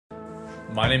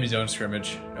My name is Young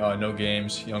Scrimmage, no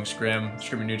games, Young Scrim,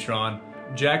 Screaming Neutron.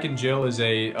 Jack and Jill is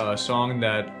a song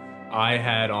that I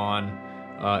had on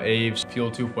Abe's Fuel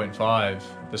 2.5.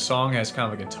 The song has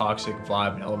kind of like a toxic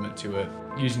vibe and element to it,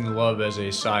 using love as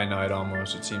a cyanide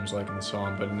almost, it seems like in the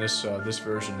song. But in this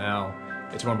version now,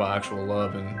 it's more about actual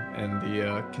love and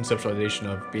the conceptualization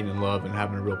of being in love and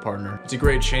having a real partner. It's a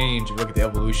great change if you look at the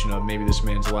evolution of maybe this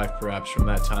man's life perhaps from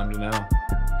that time to now.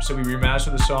 So we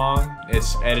remastered the song,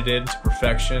 it's edited to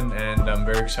perfection, and I'm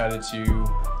very excited to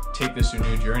take this to a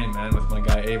new journey, man, with my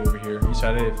guy Abe over here. East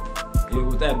Side Abe. Yeah,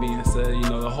 with that being said, you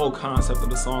know, the whole concept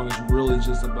of the song is really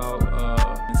just about,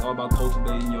 it's all about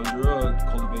cultivating your drug,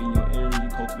 cultivating your energy,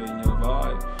 cultivating your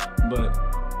vibe.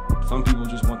 But some people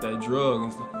just want that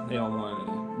drug and they don't want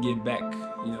to get back.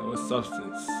 You know, it's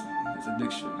substance, it's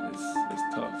addiction, it's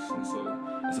tough. And so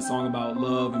it's a song about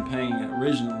love and pain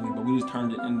originally, but we just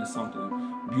turned it into something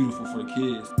beautiful for the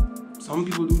kids. Some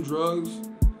people do drugs,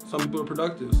 some people are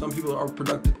productive, some people are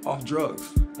productive off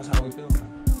drugs. That's how we feel.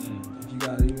 If you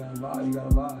gotta vibe, you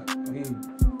gotta vibe. We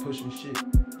ain't pushing shit.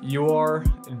 You are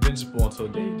invincible until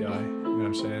the day you die, you know what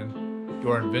I'm saying?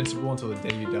 You are invincible until the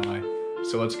day you die.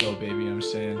 So let's go, baby, you know what I'm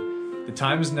saying? The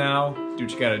time is now, do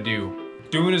what you gotta do.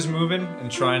 Doing is moving and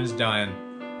trying is dying.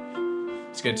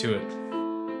 Let's get to it.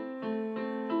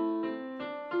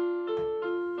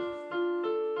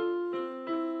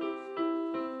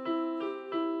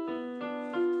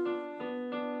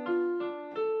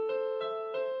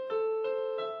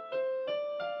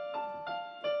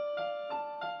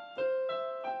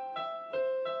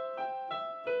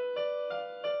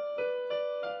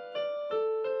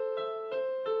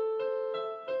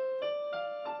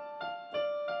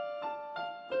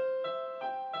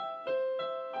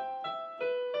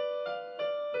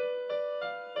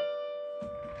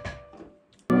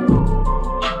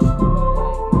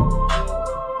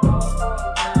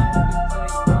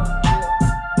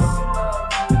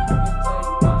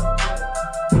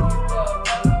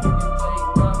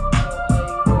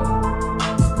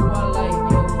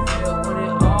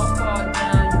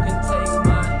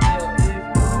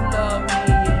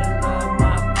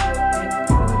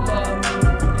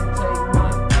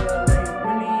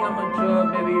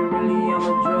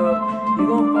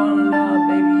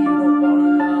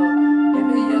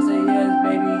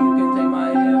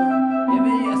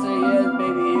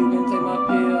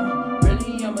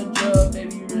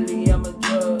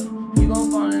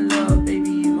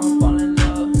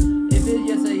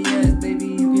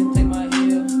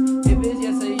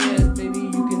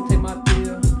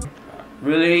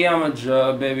 Really, I'm a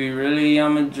drug, baby, really,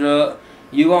 I'm a drug.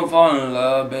 You gon' fall in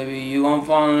love, baby, you gon'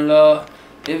 fall in love.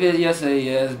 If it's yes, say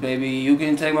yes, baby, you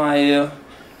can take my L.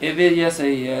 If it's yes,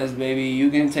 say yes, baby, you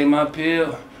can take my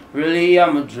pill. Really,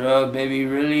 I'm a drug, baby,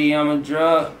 really, I'm a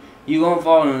drug. You gon'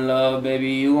 fall in love, baby,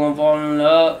 you gon' fall in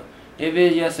love. If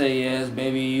it's yes, say yes,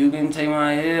 baby, you can take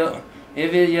my L.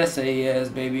 If it's yes, say yes,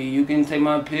 baby, you can take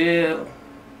my pill.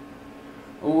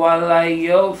 Oh, I like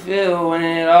your feel when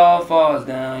it all falls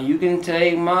down. You can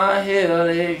take my hill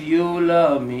if you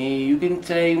love me. You can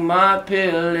take my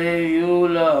pill if you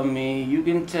love me. You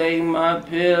can take my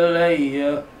pill,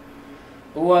 yeah.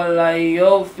 Oh, I like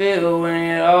your feel when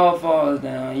it all falls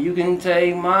down. You can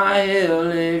take my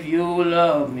hill if you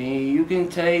love me. You can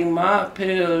take my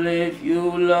pill if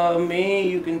you love me.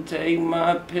 You can take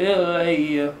my pill,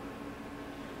 yeah.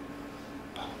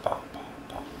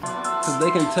 Cause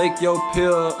they can take your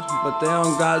pill, but they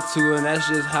don't got to, and that's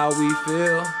just how we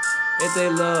feel. If they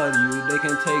love you, they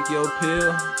can take your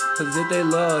pill. Cause if they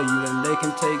love you, then they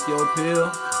can take your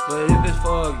pill. But if it's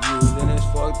fuck you, then it's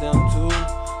fuck them too.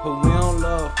 But we don't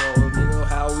love folks, nigga,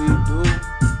 how we do.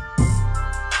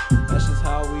 That's just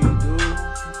how we do.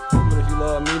 But if you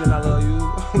love me, then I love you.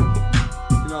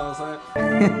 You know what I'm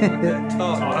saying? That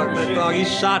talk, he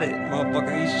shot it,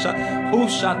 motherfucker, he shot. Who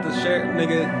shot the sheriff,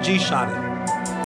 nigga? G shot it.